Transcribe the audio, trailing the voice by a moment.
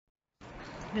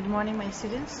Good morning, my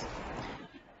students.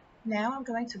 Now I'm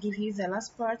going to give you the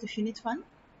last part of Unit 1.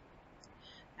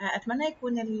 أتمنى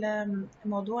يكون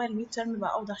الموضوع الميد ترم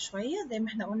بقى أوضح شوية. زي ما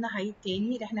احنا قلنا هعيد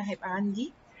تاني اللي احنا هيبقى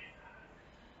عندي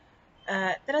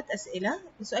 3 أسئلة.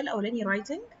 السؤال الأولاني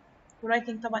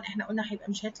writing طبعا احنا قلنا هيبقى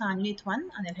مش هيطلع عن Unit 1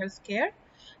 عن الهيلث كير.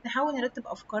 نحاول نرتب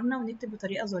أفكارنا ونكتب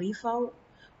بطريقة ظريفة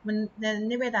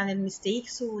ونبعد عن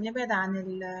الميستيكس ونبعد عن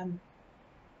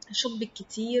الشطب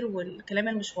الكتير والكلام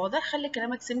اللي مش واضح. خلي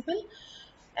كلامك simple.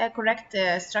 correct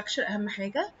structure أهم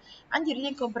حاجة. عندي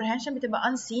reading comprehension بتبقى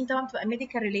unseen طبعا، بتبقى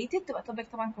medical related، تبقى topic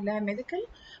طبعا كلها medical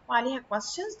وعليها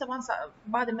questions. طبعا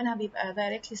بعض منها بيبقى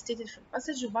directly stated في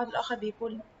الباسج وبعض الآخر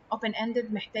بيكون open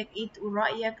ended، محتاج إيه تقول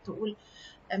رأيك، تقول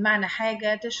معنى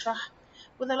حاجة، تشرح.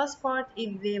 و the last part is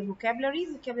the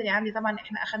vocabulary عندي طبعا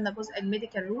احنا أخدنا جزء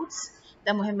الميديكال roots،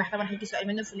 ده مهم طبعا هيجي سؤال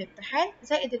منه في الامتحان،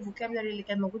 زائد الفوكابلري اللي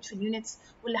كان موجود في اليونتس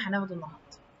واللي هناخده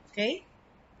النهارده.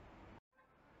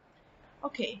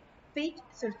 Okay, page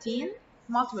 13,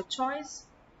 multiple choice.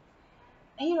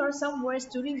 Here are some words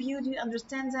to review. Do you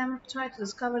understand them? Try to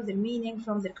discover the meaning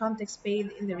from the context page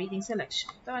in the reading selection.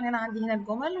 طبعا هنا عندي هنا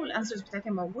الجمل والانسرز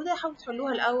بتاعتها موجودة، حاولوا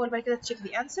تحلوها الأول بعد كده check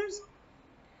the answers.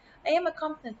 I am a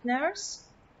competent nurse.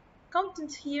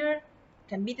 Competent here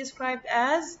can be described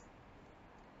as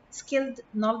skilled,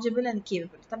 knowledgeable and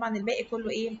capable. طبعا الباقي كله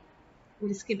ايه؟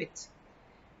 we'll skip it.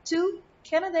 2.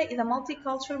 Canada is a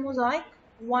multicultural mosaic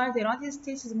while the United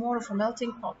States is more of a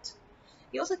melting pot.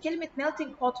 يقصد كلمة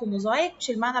melting pot وموزايك مش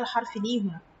المعنى الحرفي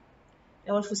ليهم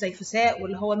اللي هو الفسيفساء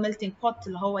واللي هو melting pot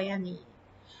اللي هو يعني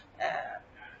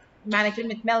معنى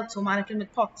كلمة melt ومعنى كلمة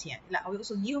pot يعني، لا هو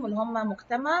يقصد ليهم اللي هم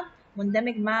مجتمع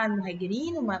مندمج مع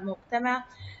المهاجرين ومجتمع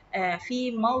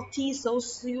في multi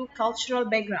socio-cultural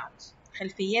background،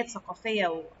 خلفيات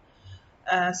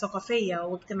ثقافية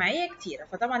واجتماعية كتيرة.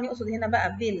 فطبعا يقصد هنا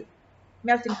بقى بال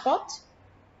melting pot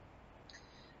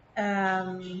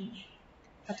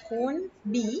هتكون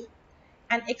B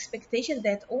an expectation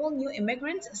that all new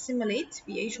immigrants assimilate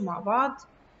بيعيشوا مع بعض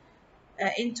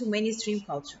into mainstream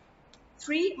culture.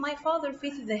 3. My father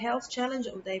faced the health challenge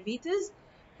of diabetes.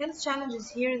 Health challenges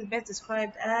here is best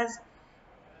described as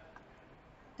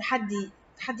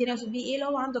تحدي نقصد بيه ايه؟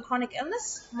 لو عنده chronic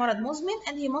illness مرض مزمن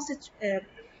and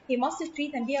he must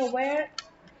treat and be aware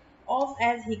of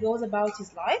as he goes about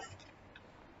his life.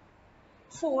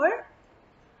 4.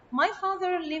 My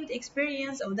father lived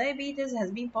experience of diabetes has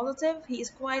been positive. He is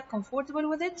quite comfortable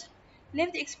with it.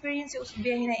 Lived experience يقصد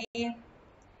بيها هنا ايه؟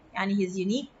 يعني his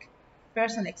unique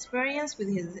personal experience with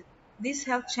this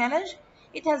health challenge.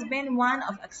 It has been one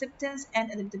of acceptance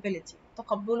and adaptability.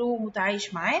 تقبله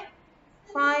ومتعايش معاه.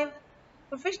 5.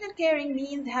 Professional caring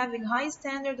means having high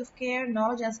standard of care,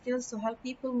 knowledge and skills to help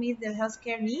people meet their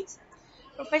healthcare needs.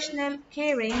 Professional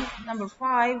caring, number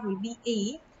 5, will be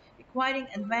A, requiring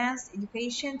advanced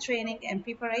education, training and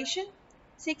preparation.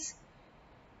 6.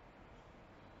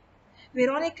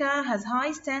 Veronica has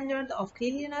high standard of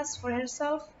cleanliness for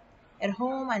herself, her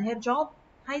home and her job.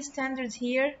 High standards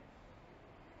here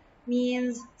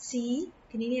means C,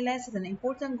 cleanliness is an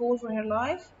important goal for her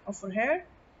life or for her.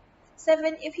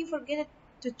 7. If you forget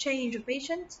to change your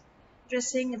patient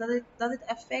dressing, does it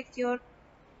affect your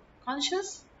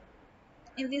conscience?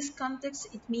 In this context,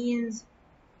 it means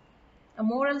a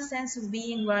moral sense of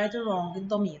being right or wrong,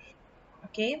 الضمير.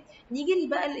 Okay, نيجي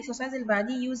بقى الإكسرسايز اللي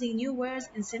بعديه using new words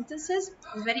in sentences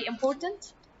is very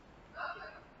important.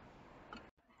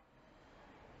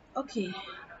 Okay,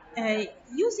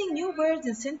 using new words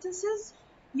in sentences,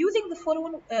 using the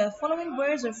following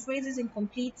words or phrases in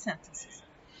complete sentences.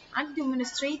 I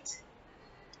demonstrate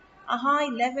a high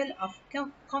level of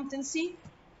competency.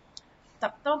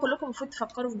 طبعا كلكم المفروض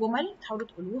تفكروا في جمل تحاولوا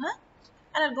تقولوها.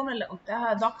 أنا الجملة اللي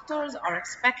قلتها doctors are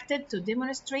expected to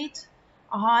demonstrate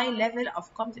a high level of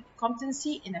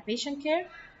competency in a patient care.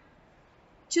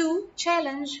 2.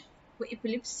 challenge و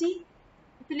epilepsy.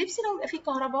 epilepsy لو يبقى فيه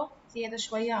كهرباء زيادة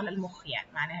شوية على المخ يعني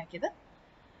معناها كده.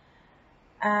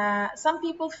 Some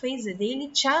people face the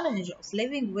daily challenge of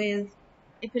living with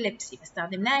epilepsy.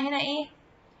 استخدمناها هنا ايه؟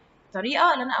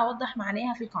 طريقة اللي أنا أوضح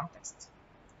معناها في الكونتكست.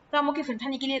 طبعا ممكن في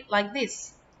الامتحان يجي لي like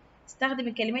this. استخدم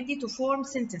الكلمات دي to form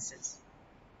sentences.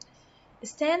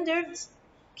 Standard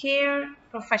care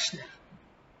professional.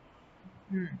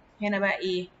 هنا بقى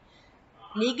ايه؟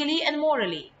 Legally and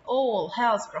morally, all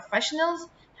health professionals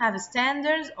have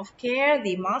standards of care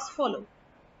they must follow.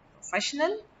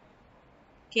 Professional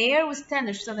care و standards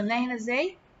استخدمناها هنا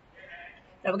ازاي؟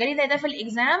 لو جالي ده في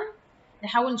الإكزام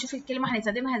نحاول نشوف الكلمة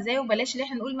هنستخدمها ازاي وبلاش اللي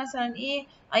احنا نقول مثلا ايه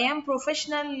I am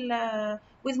professional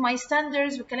with my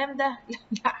standards والكلام ده.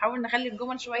 لا حاول نخلي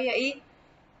الجمل شوية ايه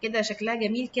كده شكلها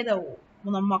جميل كده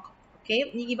ومنمقة.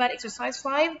 اوكي نيجي بقى exercise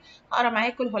 5 هقرا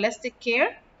معاكم holistic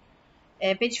care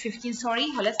page 15 sorry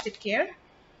holistic care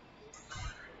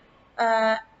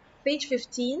page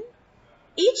 15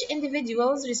 each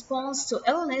individual's response to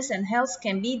illness and health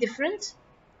can be different.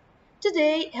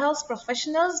 Today, health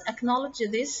professionals acknowledge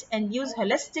this and use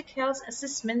holistic health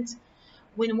assessment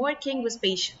when working with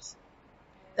patients.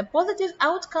 The positive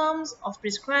outcomes of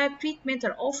prescribed treatment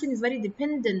are often very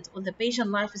dependent on the patient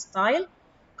lifestyle,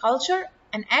 culture,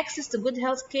 and access to good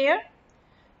health care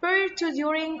prior to,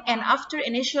 during, and after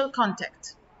initial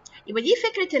contact. يبقى دي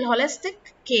فكرة الهوليستيك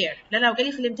كير اللي انا لو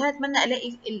جالي في الامتحان اتمنى الاقي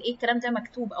الايه الكلام ده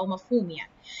مكتوب او مفهوم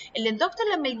يعني. اللي الدكتور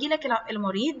لما يجي لك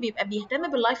المريض بيبقى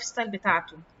بيهتم باللايف ستايل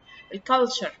بتاعته،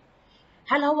 الكالتشر،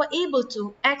 هل هو able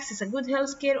to access a good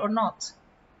health care or not.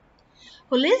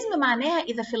 Holism معناها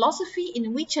is a philosophy in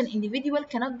which an individual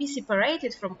cannot be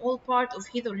separated from all part of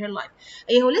his or her life.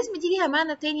 هي holism دي ليها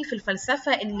معنى تاني في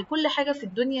الفلسفة ان كل حاجة في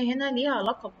الدنيا هنا ليها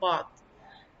علاقة ببعض.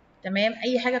 تمام،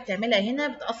 اي حاجة بتعملها هنا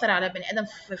بتأثر على بني ادم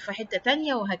في حتة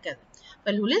تانية وهكذا.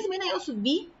 فالهوليزم هنا يقصد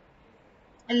بيه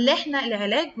اللي احنا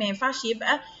العلاج ما ينفعش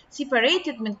يبقى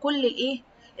separated من كل الايه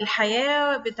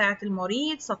الحياة بتاعة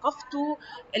المريض، ثقافته،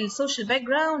 السوشيال باك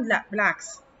جراوند، لا بالعكس.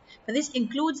 This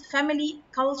includes family,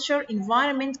 culture,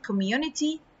 environment,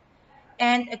 community,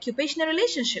 and occupational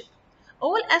relationship.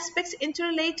 All aspects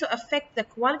interrelate to affect the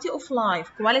quality of life.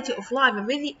 Quality of life,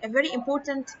 a very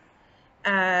important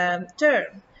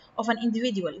term of an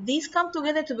individual. These come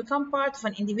together to become part of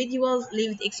an individual's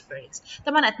lived experience.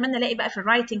 طبعا أتمنى ألاقي بقى في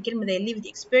الرايتنج كلمة زي lived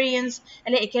experience،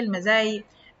 ألاقي كلمة زي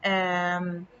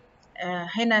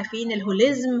هنا فين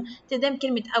الهوليزم، تدام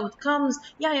كلمة outcomes،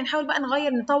 يعني نحاول بقى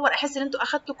نغير نطور. أحس إن أنتوا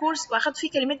أخدتوا كورس وأخدتوا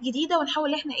فيه كلمات جديدة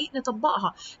ونحاول إن إحنا إيه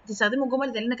نطبقها، تستخدموا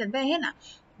الجمل زي اللي أنا كاتباها هنا.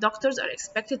 Doctors are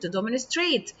expected to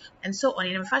demonstrate and so on. يعني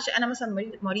ما ينفعش انا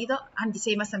مثلا مريضه عندي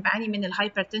سي مثلا بعاني من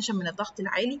الهايبرتنشن، من الضغط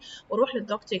العالي، واروح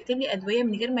للدكتور يكتب لي ادويه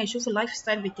من غير ما يشوف اللايف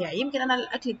ستايل بتاعي. يمكن انا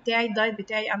الاكل بتاعي الدايت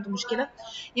بتاعي عنده مشكله،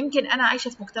 يمكن انا عايشه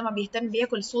في مجتمع بيهتم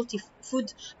بياكل سولتي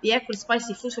فود، بياكل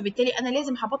سبايسي فود، فبالتالي انا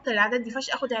لازم هبطل العادات دي، ما ينفعش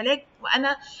اخد علاج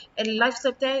وانا اللايف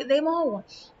ستايل بتاعي زي ما هو. ما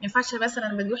ينفعش مثلا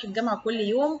لما بروح الجامعه كل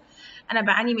يوم انا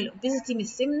بعاني من الاوبيزيتي من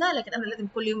السمنه، لكن انا لازم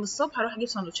كل يوم الصبح هروح اجيب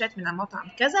سندوتشات من المطعم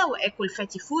كذا واكل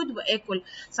فاتي فود واكل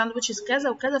ساندوتشز كذا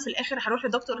وكذا، في الاخر هروح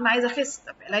للدكتور انا عايزه اخس.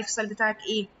 طب اللايف ستايل بتاعك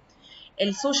ايه؟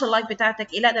 السوشيال لايف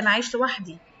بتاعتك ايه؟ لا ده انا عايش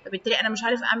لوحدي، فبالتالي انا مش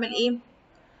عارف اعمل ايه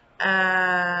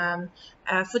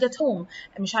فود ات هوم،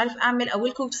 مش عارف اعمل او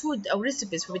ويل كوكد فود او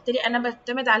ريسيبيز، فبالتالي انا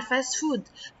بعتمد على الفاست فود،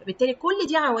 فبالتالي كل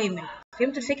دي عوامل.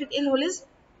 فهمتوا الفكره ايه الهوليزم؟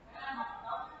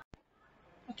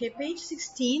 Okay, page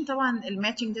 16 طبعا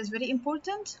الماتching is very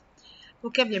important.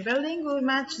 Vocabulary building will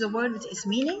match the word with its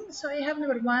meaning. So I have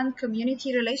number 1, community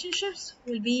relationships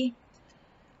will be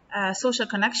social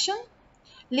connection.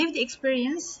 Lived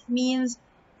experience means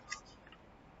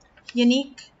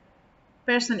unique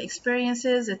personal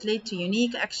experiences that lead to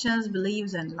unique actions,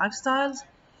 beliefs, and lifestyles.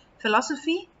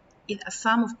 Philosophy is a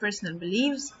sum of personal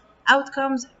beliefs.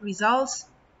 Outcomes, results.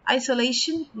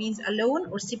 Isolation means alone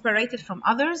or separated from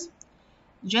others.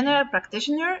 General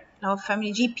practitioner اللي هو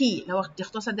family GP اللي هو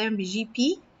يختصر دايما بالجي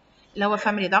بي اللي هو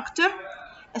family doctor.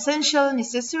 Essential,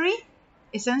 necessary.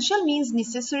 Essential means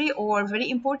necessary or very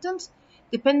important.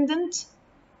 Dependent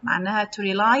معناها to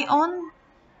rely on.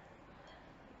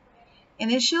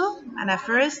 Initial معناها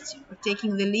first or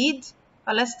taking the lead.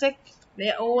 Holistic they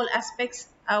are all aspects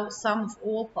أو sum of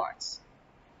all parts.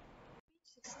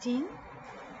 16.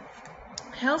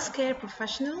 Healthcare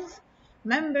professionals,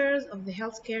 members of the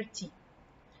healthcare team.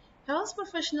 Health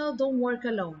professionals don't work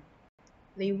alone.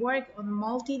 They work on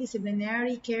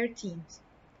multidisciplinary care teams.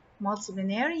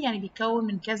 Multidisciplinary يعني بيكون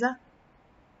من كذا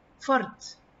فرد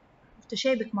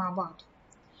متشابك مع بعض.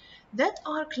 That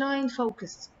are client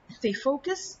focused. They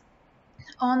focus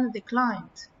on the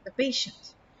client, the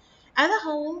patient. As a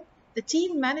whole, the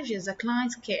team manages the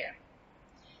client's care.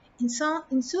 In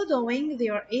so doing, they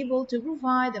are able to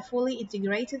provide a fully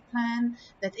integrated plan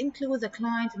that includes the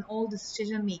client in all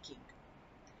decision making.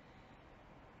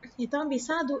 طبعا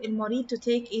بيساعدوا المريض to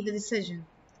take the decision.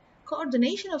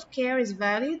 Coordination of care is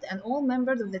valued and all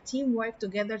members of the team work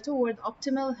together toward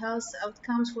optimal health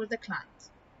outcomes for the client.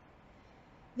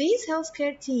 These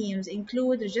healthcare teams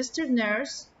include registered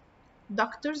nurse,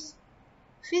 doctors,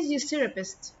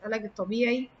 physiotherapists علاج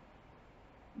الطبيعي,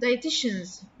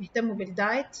 dietitians بيهتموا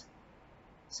بالدايت,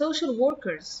 social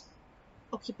workers,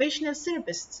 occupational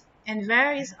therapists, and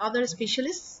various other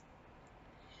specialists.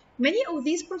 Many of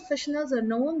these professionals are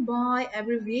known by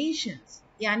abbreviations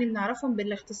يعني بنعرفهم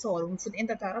بالاختصار ومفروض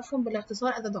انت تعرفهم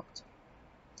بالاختصار as a doctor,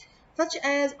 such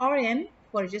as RN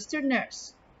for registered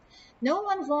nurse. No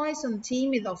one voice on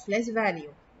team is of less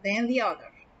value than the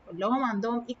other. كلهم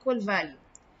عندهم equal value.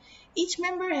 Each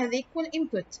member has equal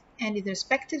input and is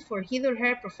respected for his or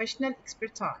her professional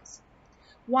expertise.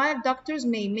 While doctors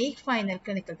may make final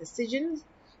clinical decisions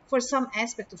for some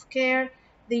aspect of care,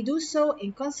 they do so in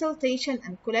consultation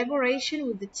and collaboration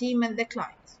with the team and the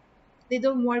client. They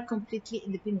don't work completely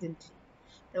independently.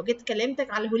 لو جيت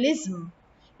كلمتك على الهوليزم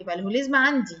يبقى الهوليزم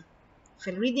عندي في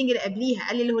الريدنج اللي قبليها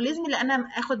قال لي الهوليزم اللي انا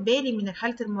اخد بالي من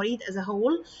حاله المريض as a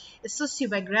whole, السوسيو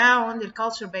باك جراوند،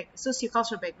 السوسيو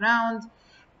كالتشر باك جراوند،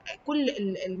 كل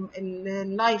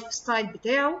اللايف ستايل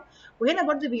بتاعه. وهنا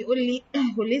برضو بيقول لي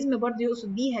هوليزم برضو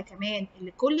يقصد بيها كمان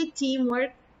اللي كل التيم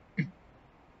ورك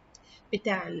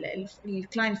بتاع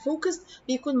الكلاينت فوكس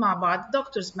بيكون مع بعض.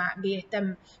 دكتورز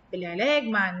بيهتم بالعلاج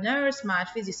مع النيرس مع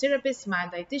الفيزيوثيرابيست مع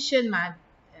الدايتيشن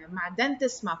مع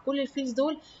الدنتست مع كل الفيلدز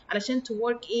دول علشان to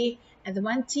work ايه as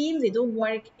one team, they don't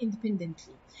work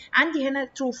independently. عندي هنا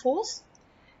true false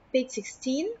page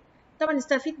 16. طبعا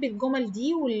استفيد بالجمل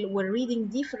دي والريدنج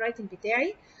دي في الرايتنج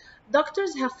بتاعي.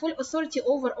 Doctors have full authority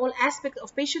over all aspects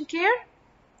of patient care.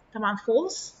 طبعا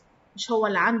false، مش هو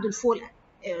اللي عنده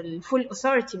الفول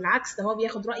authority، بالعكس ده هو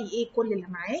بياخد رأي ايه كل اللي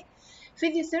معاه.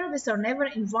 Physiotherapists are never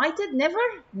invited.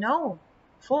 Never? No.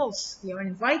 False. They are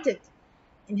invited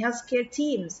in healthcare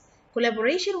teams.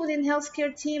 Collaboration within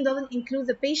healthcare team doesn't include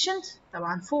the patient.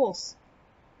 طبعا false.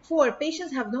 4.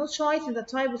 Patients have no choice in the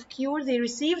type of cure they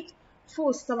received.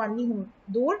 False. طبعا ليهم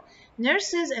دور.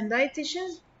 Nurses and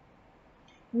dietitians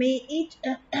may each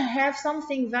have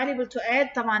something valuable to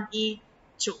add. طبعا ايه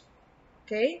true.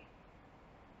 Okay.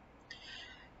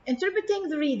 Interpreting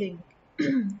the reading.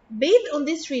 Based on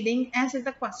this reading, answer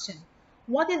the question.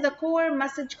 What is the core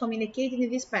message communicated in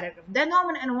this paragraph? ده نوع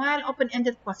من أنواع ال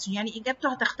open-ended question، يعني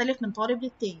إجابته هتختلف من طالب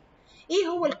للتاني. إيه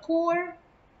هو ال core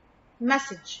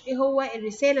message؟ إيه هو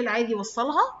الرسالة اللي عايز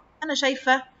يوصلها؟ أنا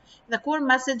شايفة the core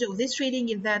message of this reading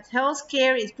is that health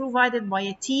care is provided by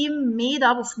a team made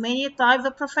up of many types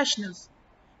of professionals.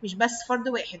 مش بس فرد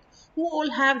واحد. Who all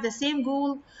have the same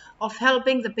goal of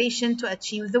helping the patient to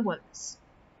achieve the wellness.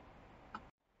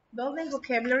 Building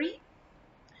vocabulary.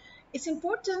 It's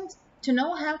important to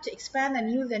know how to expand and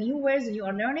use the new words that you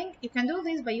are learning. You can do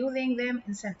this by using them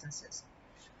in sentences.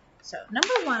 So,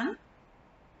 number 1,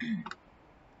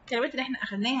 الكلمات اللي احنا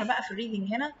أخدناها بقى في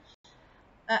الريدنج هنا.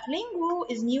 Linguo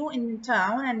is new in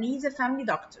town and needs a family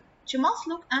doctor. She must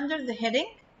look under the heading.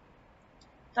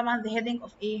 طبعا the heading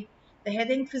of A. The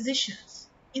heading physicians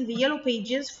in the yellow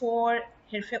pages for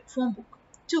her phone book.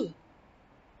 2.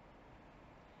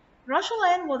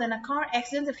 Rosalind was in a car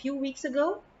accident a few weeks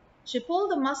ago. She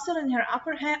pulled a muscle in her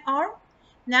upper arm.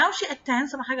 Now she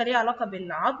attends طبعا حاجة ليها علاقة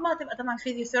بالعظمة تبقى طبعا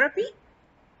physiotherapy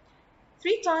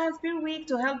 3 times per week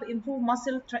to help improve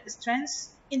muscle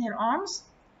strength in her arms.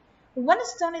 One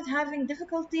son is having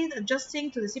difficulties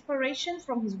adjusting to the separation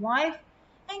from his wife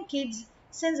and kids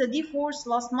since the divorce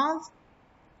last month.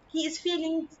 He is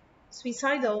feeling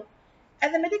suicidal.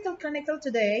 At the medical clinic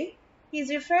today, he is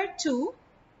referred to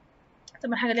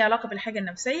طبعا حاجة ليها علاقة بالحاجة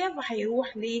النفسية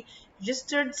وهيروح ل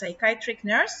registered psychiatric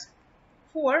nurse.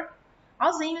 4.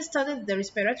 Azim studied the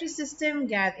respiratory system,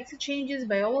 gas exchanges,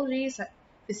 biology,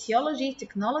 physiology,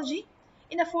 technology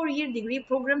in a 4-year degree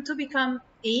program to become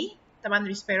a طبعا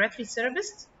respiratory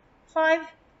therapist. 5.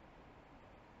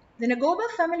 The Nagoba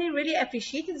family really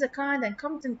appreciated the kind and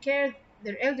competent care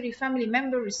their elderly family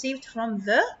member received from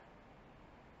the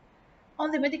on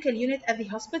the medical unit at the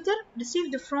hospital,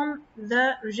 received from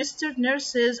the registered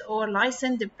nurses or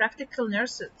licensed practical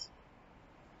nurses.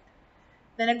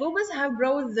 The Nagobas have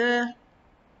brought the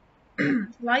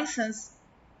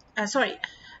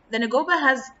the Nagoba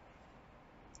has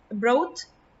brought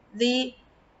the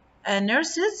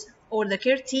nurses or the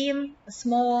care team a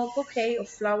small bouquet of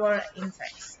flower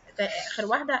insects. آخر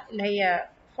واحدة اللي هي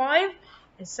 5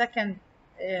 السكند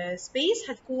space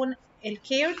هتكون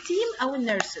الكير team أو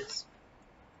nurses.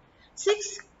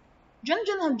 6.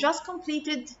 Junjun had just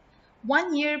completed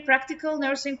 1-year practical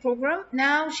nursing program.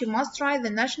 Now she must try the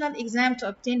national exam to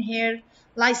obtain her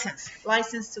license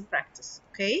to practice.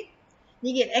 Okay.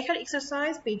 نيجي لآخر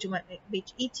exercise page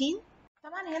 18.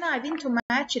 طبعا هنا عايزين to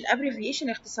match abbreviation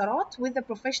اختصارات with the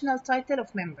professional title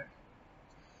of member.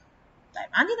 طيب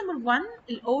عندي number 1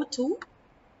 ال O2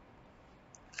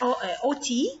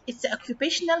 OT it's the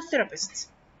occupational therapist.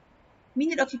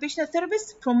 مين ال occupational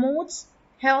therapist? Promotes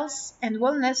health and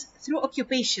wellness through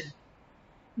occupation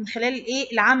من خلال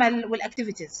الايه العمل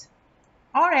والاكتيفيتيز.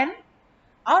 RN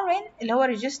اللي هو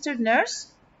registered nurse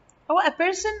هو a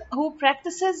person who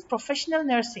practices professional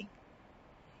nursing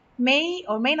may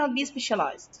or may not be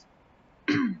specialized.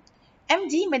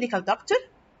 MD medical doctor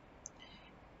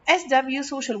SW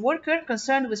social worker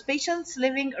concerned with patients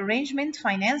living arrangement,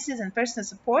 finances and personal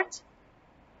support.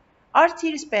 RT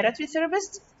respiratory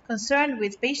therapist concerned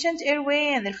with patient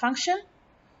airway and their function,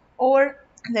 or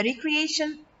the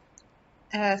recreation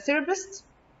therapist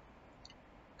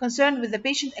concerned with the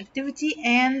patient activity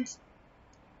and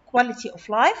quality of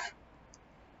life.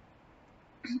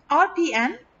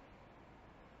 RPN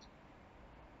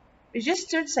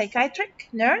registered psychiatric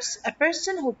nurse, a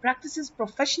person who practices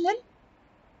professional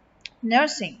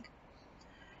nursing,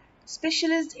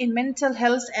 specialist in mental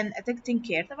health and addicting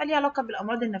care. طبعا ليها علاقة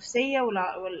بالأمراض النفسية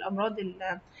والأمراض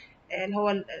اللي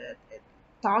هو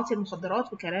تعاطي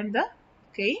المخدرات والكلام ده.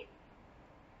 اوكي.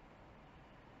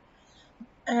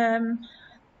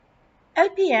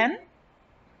 LPN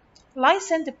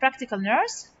licensed practical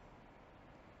nurse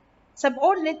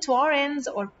subordinate to RNs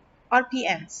or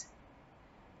RPNs.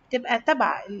 تبقى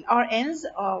تبع ال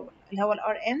RNs أو اللي هو ال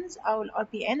RNs أو ال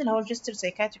RPN اللي هو registered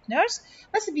psychiatric nurse،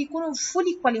 بس بيكونوا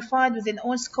fully qualified within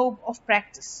own scope of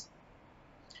practice.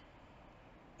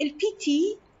 ال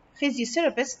PT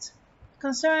physiotherapist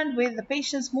concerned with the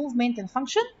patient's movement and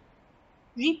function.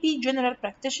 GP general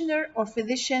practitioner or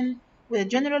physician with a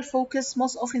general focus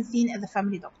most often seen as a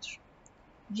family doctor.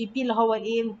 GP اللي هو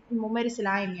الايه الممارس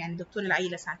العام، يعني دكتور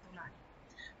العيلة ساعات نقول عليه.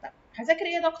 طيب هذاكر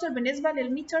ايه يا دكتور بالنسبة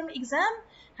للميد تيرم اكزام؟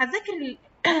 هذاكر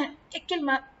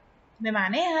الكلمة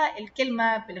بمعناها،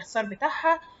 الكلمة بالاختصار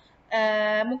بتاعها.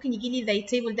 ممكن يجي لي زي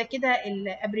تيبل ده كده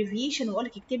الابريفيشن واقول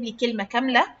لك اكتب لي كلمة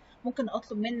كاملة. ممكن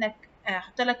اطلب منك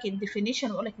احط لك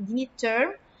الديفينيشن واقول لك اديني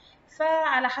التيرم.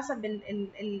 فعلى حسب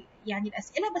يعني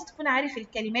الأسئلة بس تكون عارف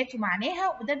الكلمات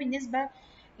ومعناها. وده بالنسبة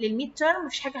للميد تيرم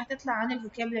مفيش حاجة هتطلع عن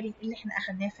الفوكابولري اللي احنا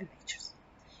أخدناه في الليكتشرز.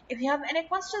 If you have any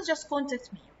questions just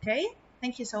contact me. Okay?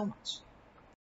 Thank you so much.